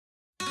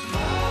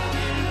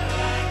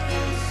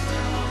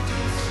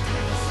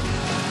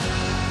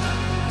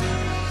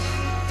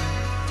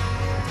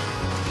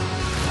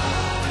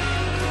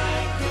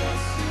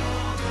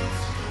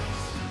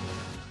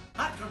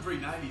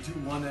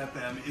92.1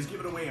 FM is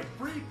giving away a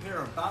free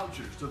pair of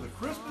vouchers to the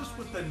Christmas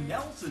with the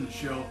Nelson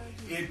show.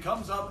 It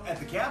comes up at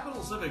the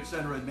Capitol Civic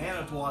Centre in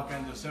Manitowoc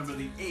on December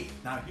the 8th.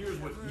 Now here's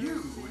what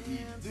you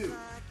need to do.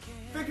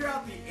 Figure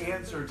out the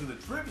answer to the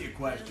trivia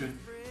question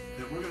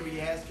that we're going to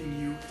be asking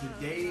you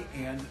today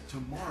and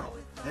tomorrow.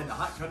 Head to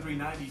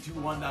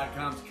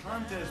HotCountry921.com's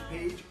contest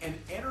page and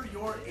enter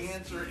your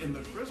answer in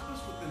the Christmas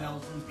with the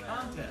Nelsons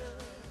contest.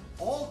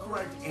 All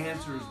correct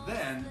answers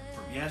then,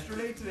 from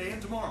yesterday, today,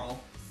 and tomorrow,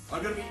 are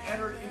going to be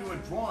entered into a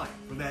drawing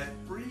for that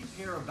free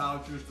pair of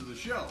vouchers to the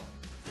show.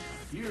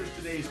 Here's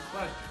today's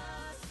question.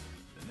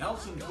 The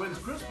Nelson Twins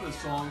Christmas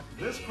song,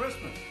 This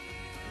Christmas,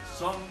 is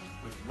sung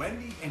with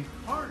Wendy and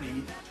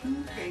Carney,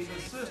 two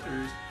famous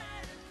sisters.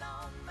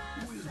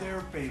 Who is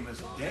their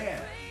famous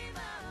dad?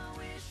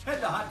 Head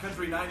to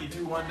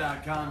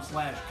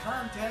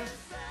HotCountry921.com/contest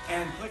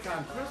and click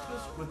on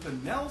Christmas with the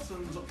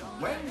Nelsons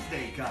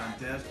Wednesday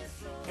contest.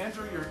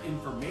 Enter your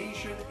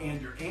information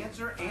and your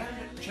answer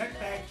and check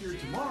back here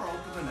tomorrow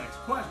for the next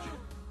question.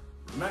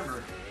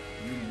 Remember,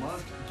 you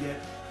must get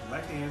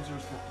correct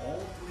answers for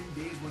all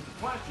 3 days worth of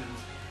questions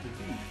to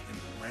be in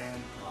the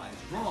grand prize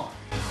drawing.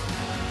 I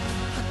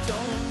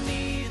don't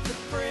need the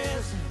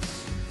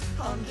presents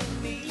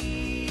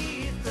underneath